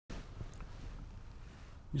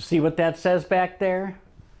You see what that says back there?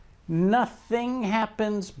 Nothing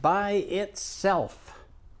happens by itself.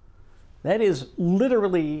 That is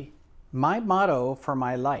literally my motto for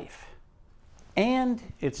my life. And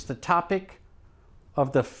it's the topic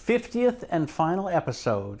of the 50th and final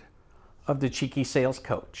episode of the Cheeky Sales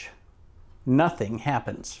Coach. Nothing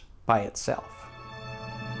happens by itself.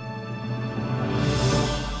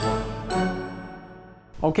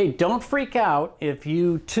 Okay, don't freak out if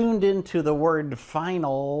you tuned into the word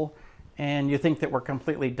final and you think that we're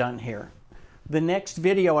completely done here. The next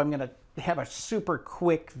video, I'm going to have a super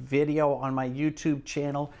quick video on my YouTube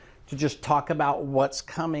channel to just talk about what's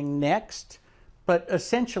coming next. But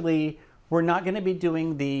essentially, we're not going to be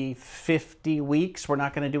doing the 50 weeks. We're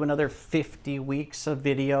not going to do another 50 weeks of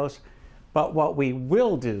videos. But what we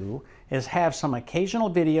will do is have some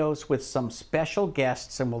occasional videos with some special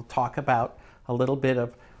guests, and we'll talk about a little bit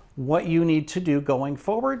of what you need to do going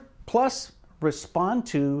forward, plus respond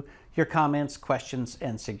to your comments, questions,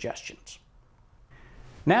 and suggestions.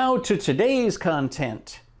 Now to today's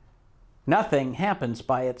content. Nothing happens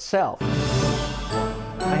by itself.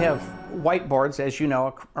 I have whiteboards, as you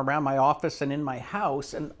know, around my office and in my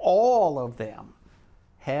house, and all of them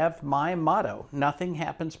have my motto, nothing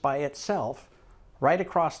happens by itself, right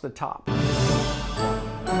across the top.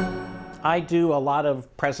 I do a lot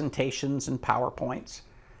of presentations and PowerPoints,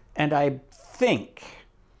 and I think,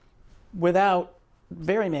 without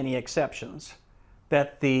very many exceptions,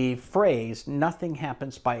 that the phrase, nothing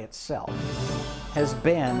happens by itself, has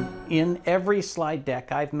been in every slide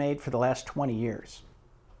deck I've made for the last 20 years.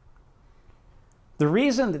 The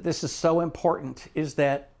reason that this is so important is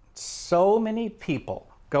that so many people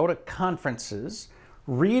go to conferences,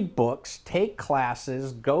 read books, take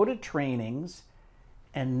classes, go to trainings,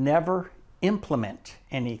 and never implement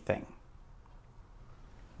anything.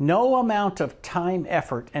 No amount of time,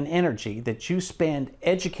 effort, and energy that you spend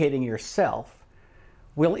educating yourself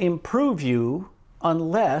will improve you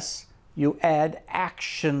unless you add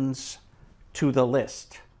actions to the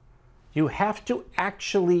list. You have to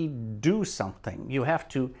actually do something. You have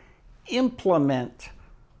to implement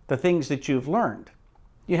the things that you've learned.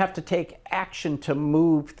 You have to take action to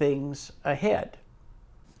move things ahead.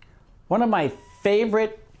 One of my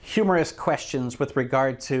favorite humorous questions with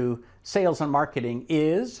regard to sales and marketing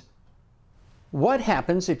is, what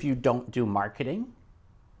happens if you don't do marketing?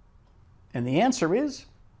 And the answer is,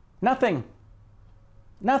 nothing.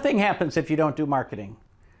 Nothing happens if you don't do marketing.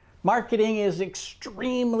 Marketing is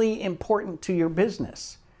extremely important to your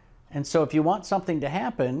business. And so if you want something to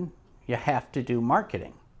happen, you have to do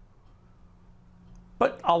marketing.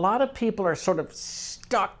 But a lot of people are sort of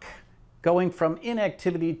stuck going from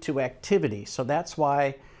inactivity to activity. So that's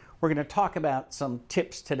why we're going to talk about some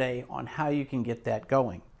tips today on how you can get that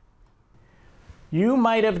going. You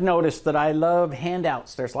might have noticed that I love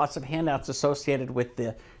handouts. There's lots of handouts associated with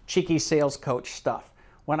the Cheeky Sales Coach stuff.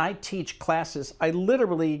 When I teach classes, I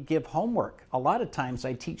literally give homework. A lot of times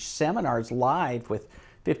I teach seminars live with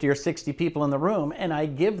 50 or 60 people in the room, and I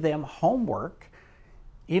give them homework,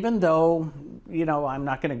 even though, you know, I'm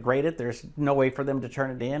not going to grade it. There's no way for them to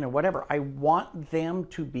turn it in or whatever. I want them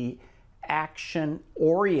to be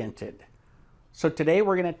action-oriented. So today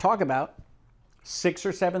we're going to talk about 6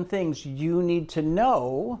 or 7 things you need to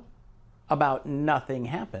know about nothing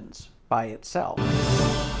happens by itself.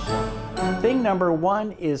 Thing number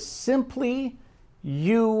 1 is simply,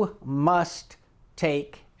 you must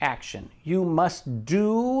take action. You must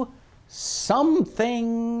do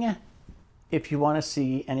something if you want to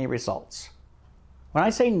see any results. When I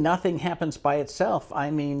say nothing happens by itself,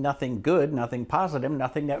 I mean nothing good, nothing positive,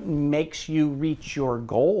 nothing that makes you reach your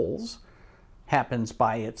goals happens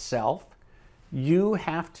by itself. You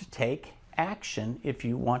have to take action if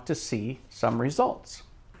you want to see some results.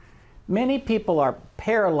 Many people are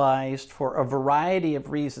paralyzed for a variety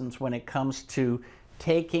of reasons when it comes to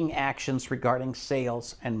taking actions regarding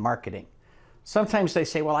sales and marketing. Sometimes they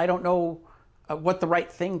say, well, I don't know what the right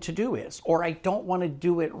thing to do is, or I don't want to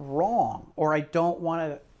do it wrong, or I don't want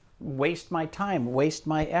to waste my time, waste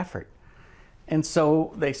my effort. And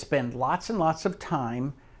so they spend lots and lots of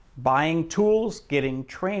time buying tools, getting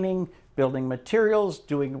training, building materials,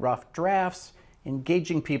 doing rough drafts,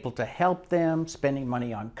 engaging people to help them, spending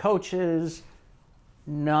money on coaches,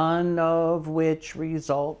 none of which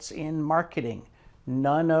results in marketing,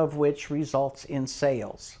 none of which results in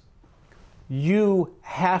sales. You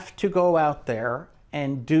have to go out there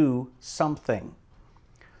and do something.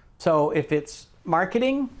 So if it's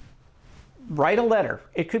marketing, write a letter.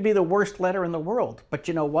 It could be the worst letter in the world, but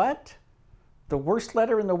you know what? The worst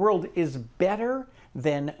letter in the world is better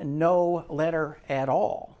than no letter at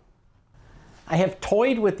all. I have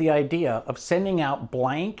toyed with the idea of sending out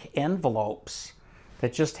blank envelopes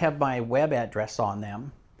that just have my web address on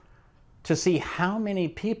them to see how many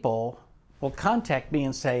people will contact me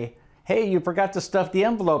and say, hey, you forgot to stuff the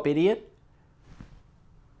envelope, idiot.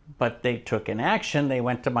 But they took an action. They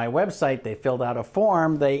went to my website, they filled out a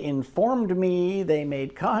form, they informed me, they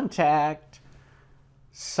made contact.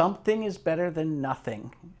 Something is better than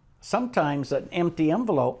nothing. Sometimes an empty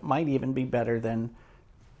envelope might even be better than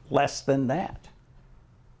less than that.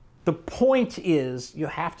 The point is you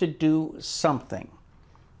have to do something.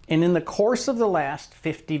 And in the course of the last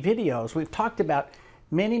 50 videos, we've talked about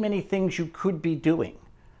many, many things you could be doing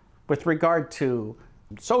with regard to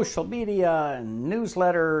social media and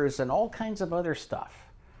newsletters and all kinds of other stuff.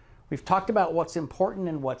 We've talked about what's important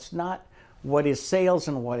and what's not, what is sales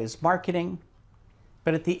and what is marketing.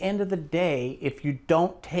 But at the end of the day, if you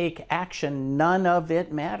don't take action, none of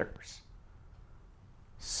it matters.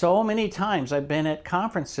 So many times I've been at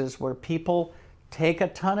conferences where people take a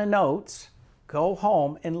ton of notes, go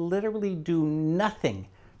home, and literally do nothing,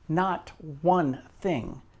 not one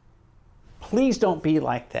thing. Please don't be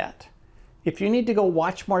like that. If you need to go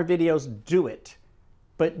watch more videos, do it.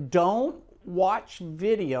 But don't watch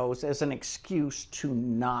videos as an excuse to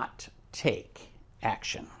not take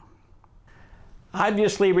action.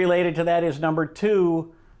 Obviously related to that is number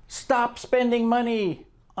 2, stop spending money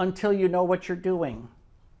until you know what you're doing.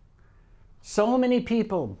 So many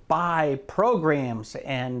people buy programs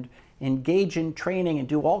and engage in training and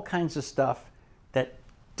do all kinds of stuff that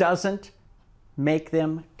doesn't make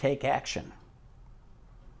them take action.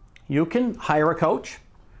 You can hire a coach.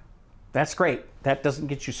 That's great. That doesn't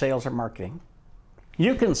get you sales or marketing.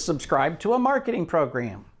 You can subscribe to a marketing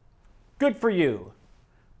program. Good for you.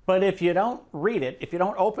 But if you don't read it, if you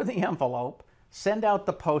don't open the envelope, send out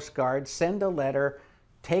the postcard, send a letter,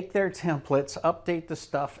 take their templates, update the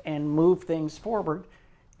stuff, and move things forward,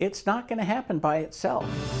 it's not going to happen by itself.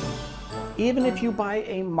 Even if you buy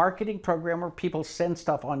a marketing program where people send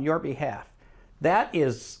stuff on your behalf, that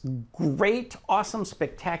is great, awesome,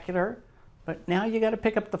 spectacular, but now you got to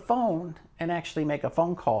pick up the phone and actually make a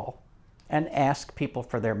phone call and ask people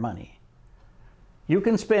for their money. You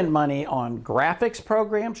can spend money on graphics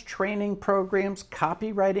programs, training programs,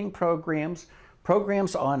 copywriting programs,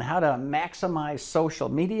 programs on how to maximize social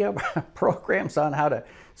media, programs on how to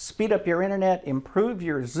speed up your internet, improve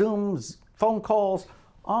your Zooms, phone calls,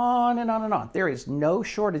 on and on and on. There is no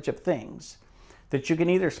shortage of things that you can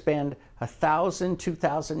either spend $1,000,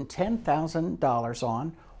 $2,000, $10,000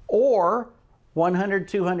 on, or $100,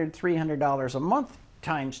 $200, $300 a month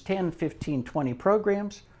times 10, 15, 20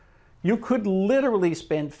 programs. You could literally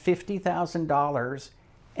spend $50,000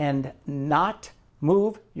 and not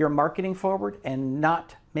move your marketing forward and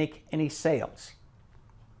not make any sales.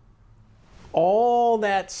 All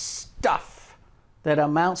that stuff that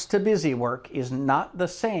amounts to busy work is not the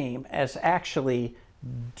same as actually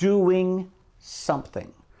doing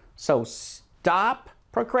something. So stop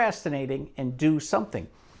procrastinating and do something.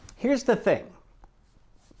 Here's the thing.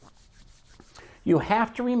 You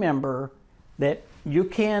have to remember that you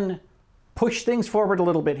can push things forward a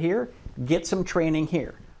little bit here, get some training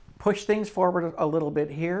here. Push things forward a little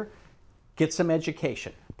bit here, get some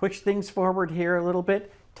education. Push things forward here a little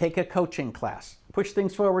bit, take a coaching class. Push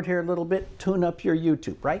things forward here a little bit, tune up your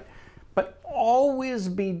YouTube, right? But always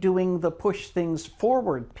be doing the push things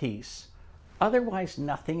forward piece. Otherwise,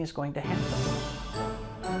 nothing is going to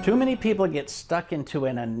happen. Too many people get stuck into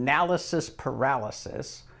an analysis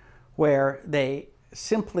paralysis where they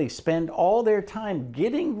simply spend all their time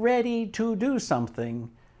getting ready to do something,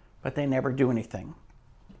 but they never do anything.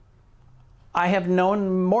 I have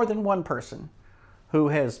known more than one person who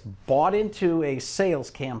has bought into a sales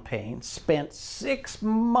campaign, spent 6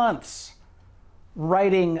 months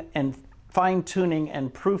writing and fine-tuning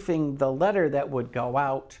and proofing the letter that would go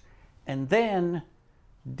out, and then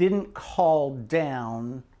didn't call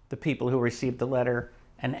down the people who received the letter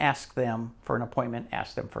and ask them for an appointment,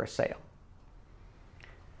 ask them for a sale.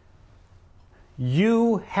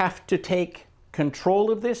 You have to take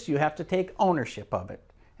control of this. You have to take ownership of it.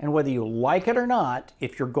 And whether you like it or not,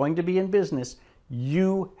 if you're going to be in business,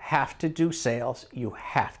 you have to do sales. You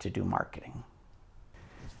have to do marketing.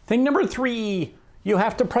 Thing number 3, you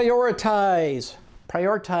have to prioritize.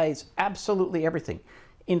 Prioritize absolutely everything.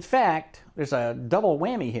 In fact, there's a double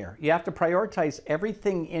whammy here. You have to prioritize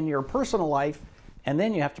everything in your personal life, and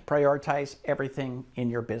then you have to prioritize everything in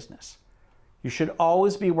your business. You should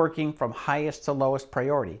always be working from highest to lowest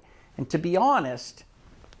priority. And to be honest,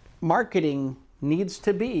 marketing needs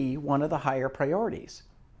to be one of the higher priorities.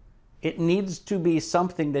 It needs to be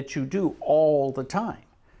something that you do all the time.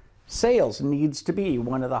 Sales needs to be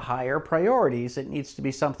one of the higher priorities. It needs to be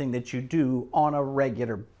something that you do on a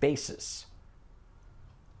regular basis.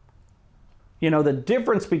 You know, the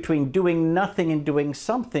difference between doing nothing and doing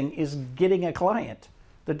something is getting a client.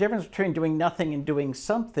 The difference between doing nothing and doing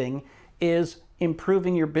something is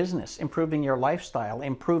improving your business, improving your lifestyle,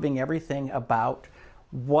 improving everything about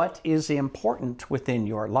what is important within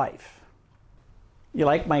your life. You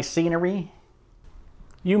like my scenery?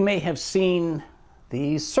 You may have seen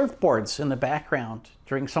these surfboards in the background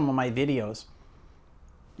during some of my videos.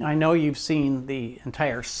 I know you've seen the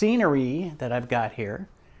entire scenery that I've got here,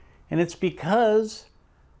 and it's because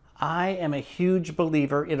I am a huge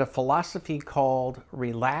believer in a philosophy called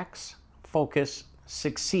relax, focus,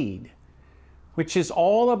 succeed, which is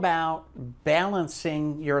all about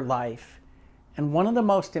balancing your life. And one of the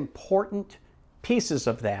most important pieces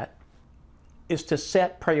of that is to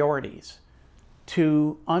set priorities,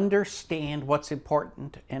 to understand what's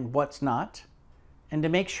important and what's not, and to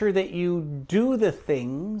make sure that you do the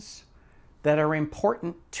things that are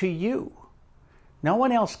important to you. No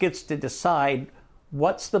one else gets to decide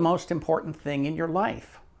what's the most important thing in your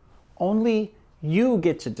life. Only you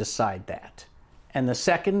get to decide that. And the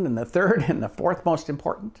second and the third and the fourth most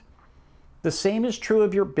important. The same is true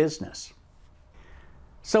of your business.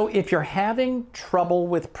 So if you're having trouble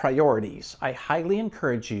with priorities, I highly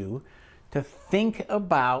encourage you to think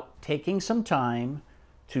about taking some time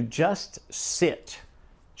to just sit.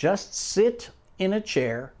 Just sit in a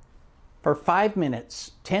chair for 5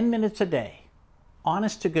 minutes, 10 minutes a day.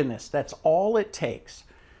 Honest to goodness, that's all it takes.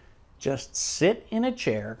 Just sit in a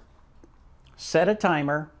chair, set a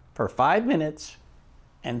timer for 5 minutes,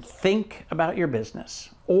 and think about your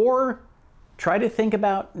business. Or try to think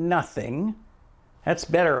about nothing. That's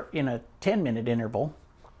better in a 10-minute interval,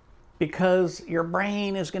 because your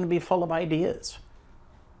brain is going to be full of ideas.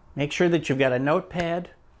 Make sure that you've got a notepad.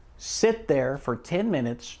 Sit there for 10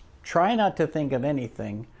 minutes. Try not to think of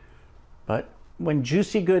anything, but when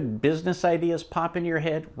juicy good business ideas pop in your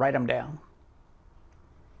head, write them down.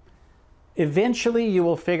 Eventually, you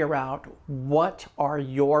will figure out what are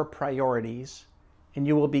your priorities, and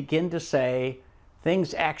you will begin to say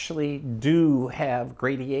things actually do have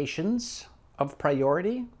gradations of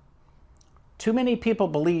priority. Too many people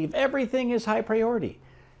believe everything is high priority.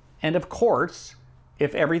 And of course,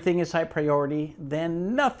 if everything is high priority,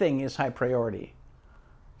 then nothing is high priority.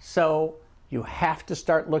 So you have to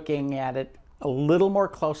start looking at it a little more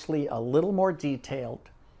closely, a little more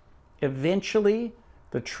detailed. Eventually,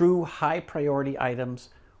 the true high priority items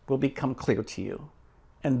will become clear to you.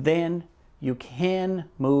 And then you can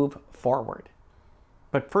move forward.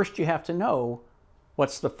 But first you have to know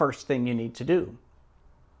what's the first thing you need to do.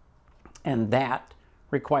 And that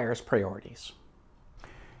requires priorities.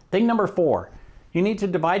 Thing number 4, you need to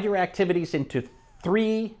divide your activities into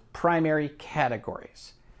 3 primary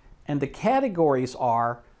categories. And the categories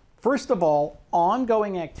are, first of all,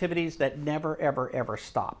 ongoing activities that never, ever, ever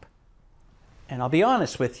stop. And I'll be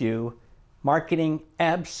honest with you, marketing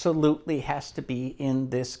absolutely has to be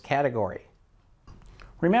in this category.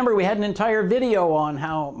 Remember, we had an entire video on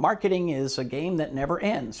how marketing is a game that never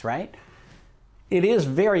ends, right? It is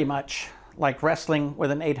very much like wrestling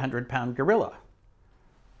with an 800-pound gorilla.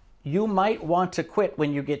 You might want to quit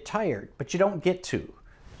when you get tired, but you don't get to.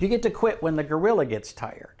 You get to quit when the gorilla gets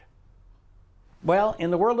tired. Well,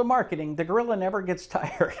 in the world of marketing, the gorilla never gets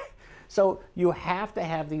tired. So you have to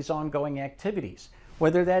have these ongoing activities,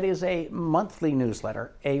 whether that is a monthly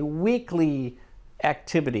newsletter, a weekly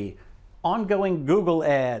activity, ongoing Google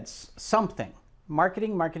ads, something.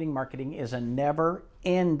 Marketing, marketing, marketing is a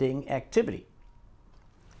never-ending activity.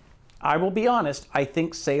 I will be honest, I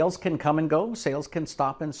think sales can come and go, sales can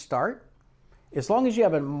stop and start. As long as you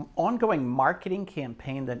have an ongoing marketing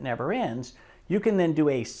campaign that never ends, you can then do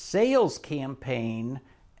a sales campaign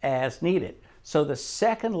as needed. So the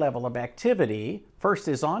second level of activity, first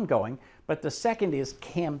is ongoing, but the second is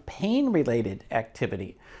campaign-related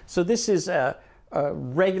activity. So this is a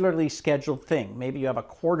regularly scheduled thing. Maybe you have a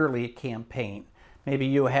quarterly campaign. Maybe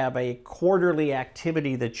you have a quarterly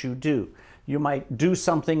activity that you do. You might do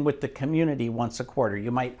something with the community once a quarter.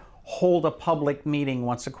 You might hold a public meeting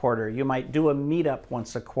once a quarter. You might do a meetup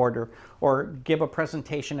once a quarter, or give a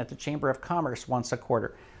presentation at the Chamber of Commerce once a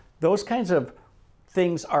quarter. Those kinds of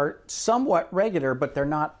things are somewhat regular, but they're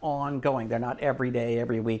not ongoing. They're not every day,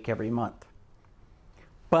 every week, every month.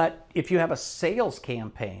 But if you have a sales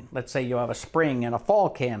campaign, let's say you have a spring and a fall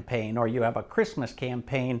campaign, or you have a Christmas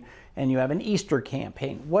campaign and you have an Easter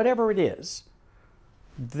campaign, whatever it is,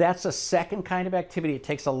 that's a second kind of activity. It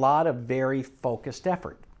takes a lot of very focused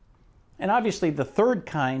effort. And obviously the third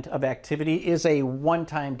kind of activity is a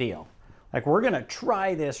one-time deal. Like, we're going to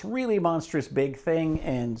try this really monstrous big thing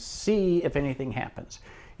and see if anything happens.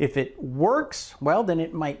 If it works, well, then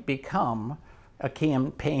it might become a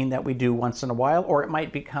campaign that we do once in a while, or it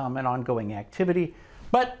might become an ongoing activity.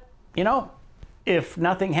 But, you know, if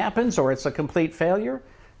nothing happens or it's a complete failure,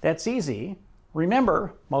 that's easy.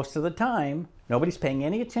 Remember, most of the time, nobody's paying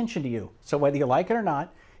any attention to you. So whether you like it or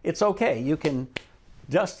not, it's okay. You can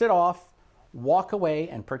dust it off, walk away,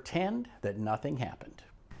 and pretend that nothing happened.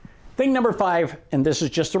 Thing number 5, and this is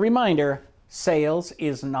just a reminder, sales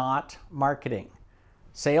is not marketing.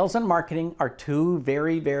 Sales and marketing are two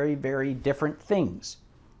very, very, very different things.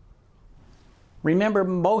 Remember,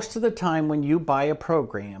 most of the time when you buy a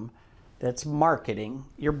program that's marketing,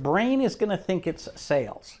 your brain is going to think it's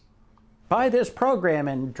sales. Buy this program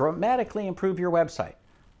and dramatically improve your website.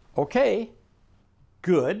 Okay,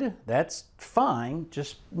 good, that's fine.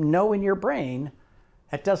 Just know in your brain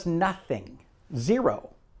that does nothing, zero,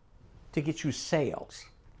 to get you sales.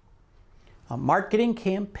 A marketing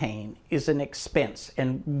campaign is an expense.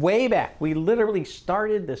 And way back, we literally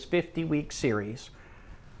started this 50-week series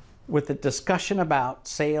with a discussion about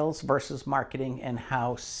sales versus marketing and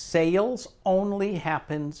how sales only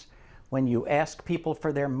happens when you ask people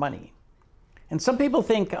for their money. And some people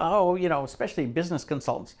think, oh, you know, especially business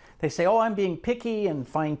consultants, they say, oh, I'm being picky and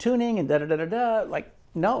fine-tuning and da-da-da-da-da. Like,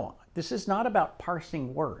 no, this is not about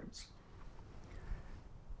parsing words.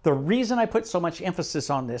 The reason I put so much emphasis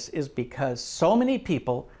on this is because so many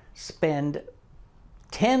people spend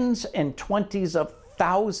tens and twenties of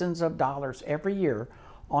thousands of dollars every year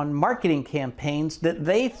on marketing campaigns that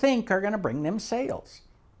they think are going to bring them sales.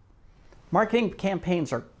 Marketing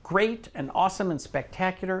campaigns are great and awesome and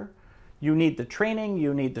spectacular. You need the training,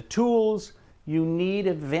 you need the tools, you need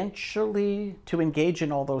eventually to engage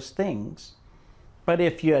in all those things. But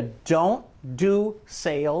if you don't do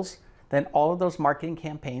sales, then all of those marketing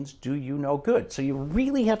campaigns do you no good. So you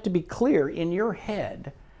really have to be clear in your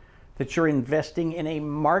head that you're investing in a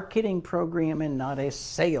marketing program and not a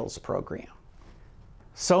sales program.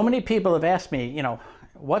 So many people have asked me, you know,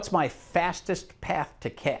 what's my fastest path to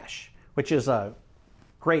cash? Which is a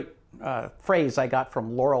great phrase I got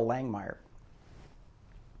from Laurel Langmeyer.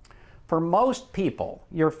 For most people,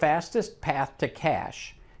 your fastest path to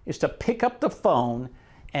cash is to pick up the phone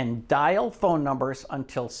and dial phone numbers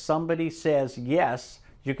until somebody says, yes,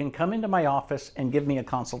 you can come into my office and give me a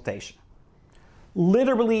consultation.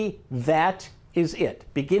 Literally, that is it.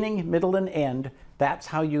 Beginning, middle, and end, that's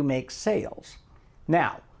how you make sales.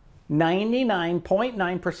 Now,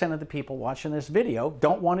 99.9% of the people watching this video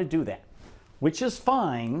don't want to do that, which is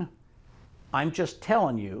fine. I'm just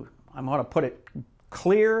telling you, I'm going to put it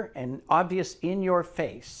clear and obvious in your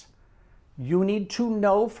face. You need to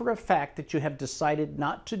know for a fact that you have decided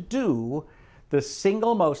not to do the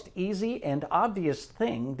single most easy and obvious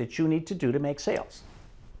thing that you need to do to make sales.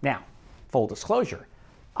 Now, full disclosure,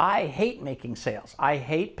 I hate making sales. I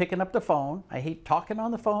hate picking up the phone. I hate talking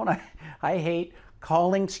on the phone. I hate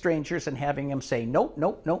calling strangers and having them say nope,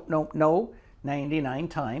 nope, nope, nope, no 99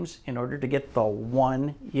 times in order to get the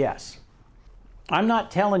one yes. I'm not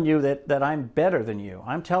telling you that I'm better than you.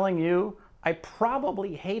 I'm telling you I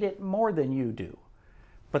probably hate it more than you do.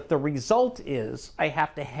 But the result is I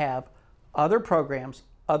have to have other programs,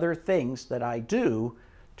 other things that I do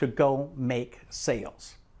to go make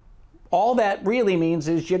sales. All that really means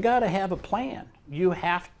is you got to have a plan. You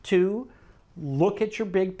have to look at your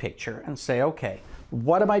big picture and say, okay,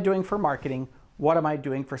 what am I doing for marketing? What am I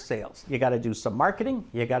doing for sales? You got to do some marketing,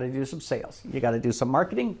 you got to do some sales. You got to do some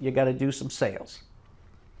marketing, you got to do some sales.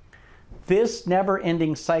 This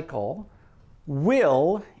never-ending cycle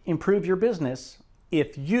will improve your business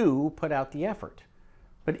if you put out the effort.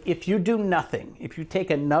 But if you do nothing, if you take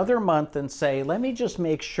another month and say, let me just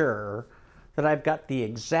make sure that I've got the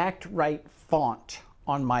exact right font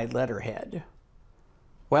on my letterhead,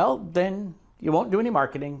 well, then you won't do any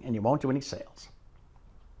marketing and you won't do any sales.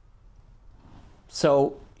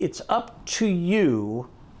 So it's up to you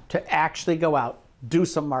to actually go out, do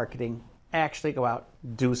some marketing, actually go out,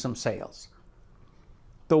 do some sales.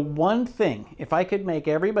 The one thing, if I could make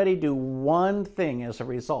everybody do one thing as a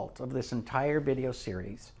result of this entire video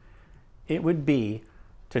series, it would be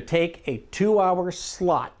to take a 2-hour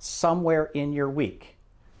slot somewhere in your week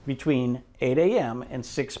between 8 a.m. and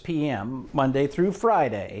 6 p.m. Monday through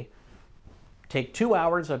Friday. Take 2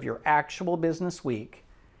 hours of your actual business week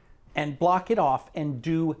and block it off and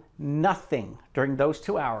do nothing during those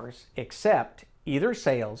 2 hours except either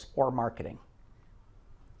sales or marketing.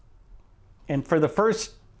 And for the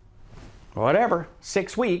first,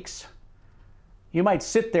 6 weeks, you might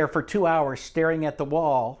sit there for 2 hours staring at the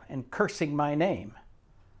wall and cursing my name.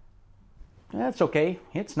 That's okay.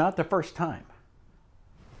 It's not the first time.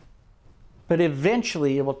 But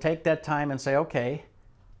eventually you will take that time and say, okay,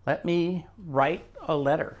 let me write a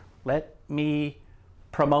letter. Let me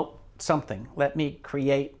promote something. Let me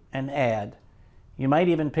create an ad. You might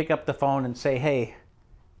even pick up the phone and say, hey,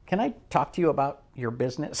 can I talk to you about your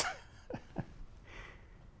business?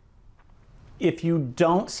 If you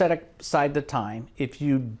don't set aside the time, if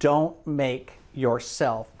you don't make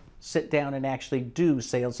yourself sit down and actually do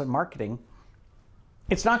sales and marketing,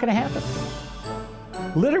 it's not going to happen.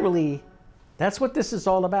 Literally, that's what this is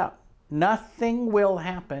all about. Nothing will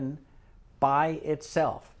happen by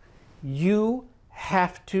itself. You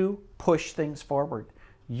have to push things forward.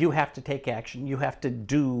 You have to take action. You have to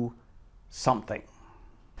do something.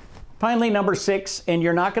 Finally, number 6, and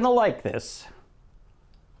you're not going to like this,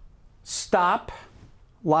 stop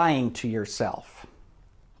lying to yourself.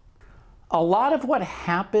 A lot of what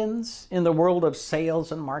happens in the world of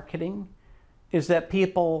sales and marketing is that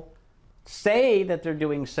people say that they're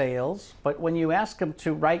doing sales, but when you ask them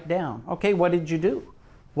to write down, okay, what did you do?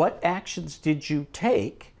 What actions did you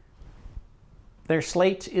take? Their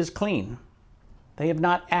slate is clean. They have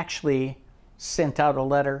not actually sent out a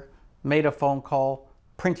letter, made a phone call,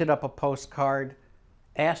 printed up a postcard,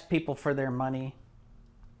 asked people for their money.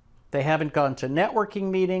 They haven't gone to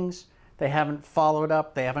networking meetings. They haven't followed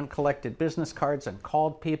up. They haven't collected business cards and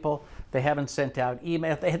called people. They haven't sent out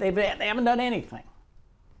emails. They haven't done anything.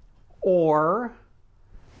 Or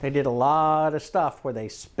they did a lot of stuff where they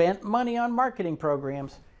spent money on marketing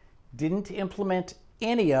programs, didn't implement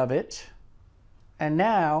any of it, and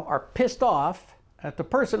now are pissed off at the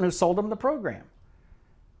person who sold them the program.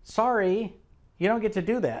 Sorry, you don't get to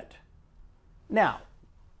do that. Now,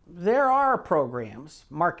 there are programs,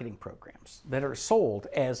 marketing programs, that are sold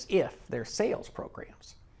as if they're sales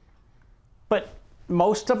programs. But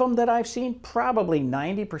most of them that I've seen, probably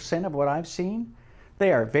 90% of what I've seen,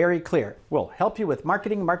 they are very clear. We'll help you with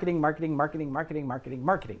marketing, marketing, marketing, marketing, marketing, marketing,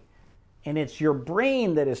 marketing. And it's your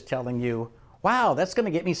brain that is telling you, wow, that's going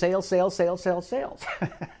to get me sales, sales, sales, sales, sales.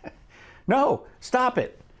 No, stop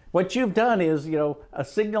it. What you've done is, a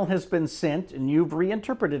signal has been sent and you've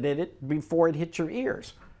reinterpreted it before it hit your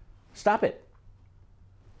ears. Stop it.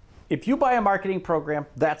 If you buy a marketing program,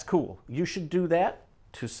 that's cool. You should do that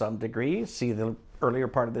to some degree. See the earlier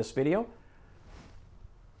part of this video.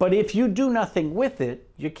 But if you do nothing with it,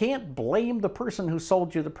 you can't blame the person who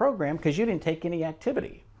sold you the program because you didn't take any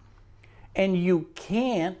activity. And you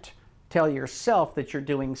can't tell yourself that you're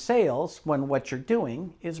doing sales when what you're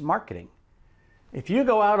doing is marketing. If you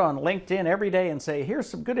go out on LinkedIn every day and say, here's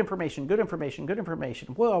some good information, good information, good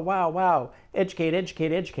information, wow, wow, wow, educate,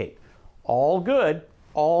 educate, educate. All good,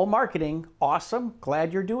 all marketing, awesome,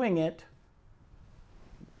 glad you're doing it.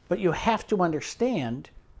 But you have to understand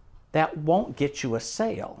that won't get you a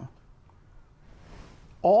sale.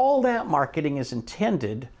 All that marketing is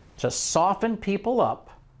intended to soften people up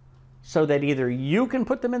so that either you can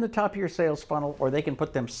put them in the top of your sales funnel or they can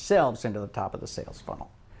put themselves into the top of the sales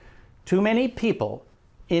funnel. Too many people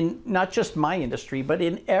in not just my industry, but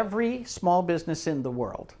in every small business in the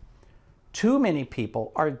world, too many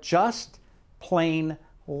people are just plain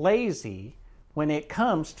lazy when it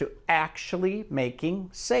comes to actually making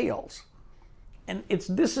sales. And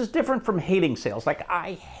this is different from hating sales. Like,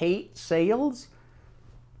 I hate sales,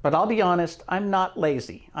 but I'll be honest, I'm not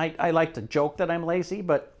lazy. I like to joke that I'm lazy,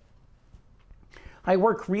 but I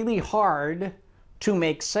work really hard to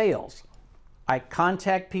make sales. I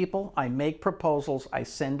contact people, I make proposals, I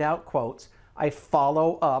send out quotes, I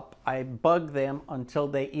follow up, I bug them until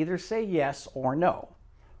they either say yes or no.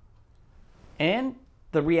 And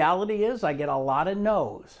the reality is I get a lot of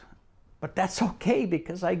no's, but that's okay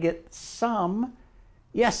because I get some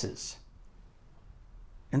yeses.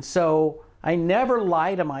 And so I never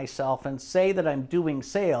lie to myself and say that I'm doing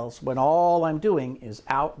sales when all I'm doing is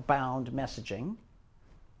outbound messaging.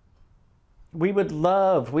 We would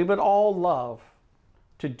all love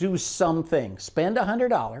to do something. Spend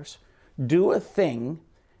 $100, do a thing,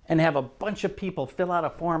 and have a bunch of people fill out a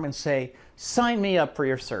form and say, sign me up for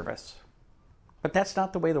your service. But that's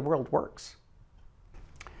not the way the world works.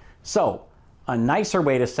 So, a nicer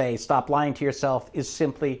way to say stop lying to yourself is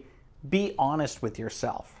simply be honest with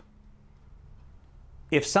yourself.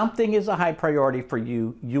 If something is a high priority for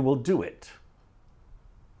you, you will do it.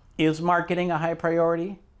 Is marketing a high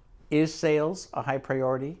priority? Is sales a high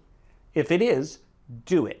priority? If it is,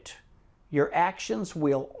 do it. Your actions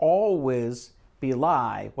will always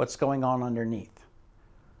belie what's going on underneath.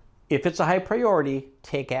 If it's a high priority,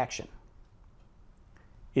 take action.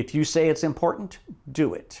 If you say it's important,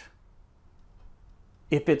 do it.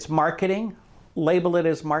 If it's marketing, label it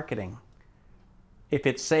as marketing. If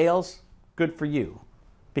it's sales, good for you.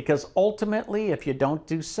 Because ultimately, if you don't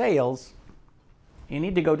do sales, you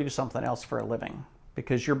need to go do something else for a living,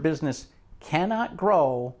 because your business cannot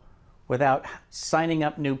grow without signing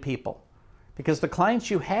up new people. Because the clients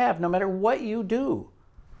you have, no matter what you do,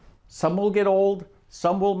 some will get old,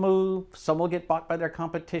 some will move, some will get bought by their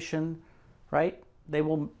competition, right? They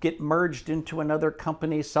will get merged into another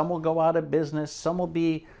company, some will go out of business, some will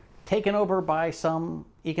be taken over by some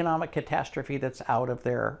economic catastrophe that's out of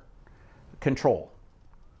their control.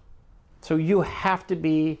 So you have to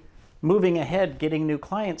be moving ahead, getting new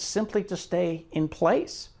clients simply to stay in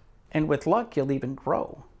place. And with luck, you'll even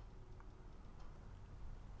grow.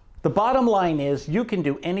 The bottom line is you can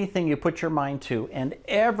do anything you put your mind to, and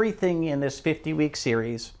everything in this 50-week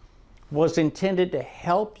series was intended to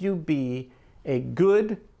help you be a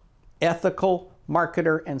good, ethical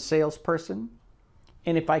marketer and salesperson.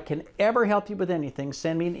 And if I can ever help you with anything,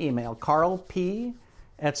 send me an email,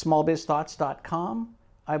 carlp@smallbizthoughts.com.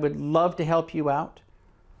 I would love to help you out.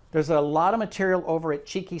 There's a lot of material over at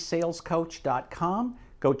cheekysalescoach.com.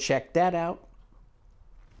 Go check that out.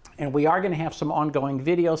 And we are going to have some ongoing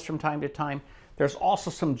videos from time to time. There's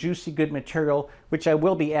also some juicy good material, which I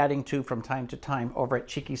will be adding to from time to time over at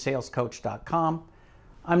cheekysalescoach.com.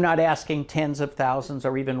 I'm not asking tens of thousands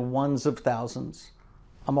or even ones of thousands.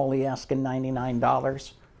 I'm only asking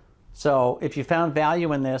 $99. So if you found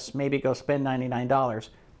value in this, maybe go spend $99.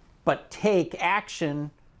 But take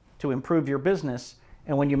action to improve your business.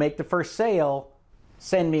 And when you make the first sale,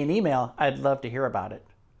 send me an email. I'd love to hear about it.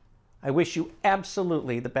 I wish you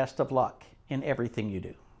absolutely the best of luck in everything you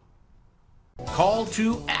do. Call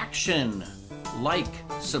to action. Like,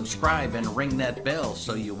 subscribe, and ring that bell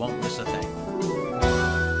so you won't miss a thing.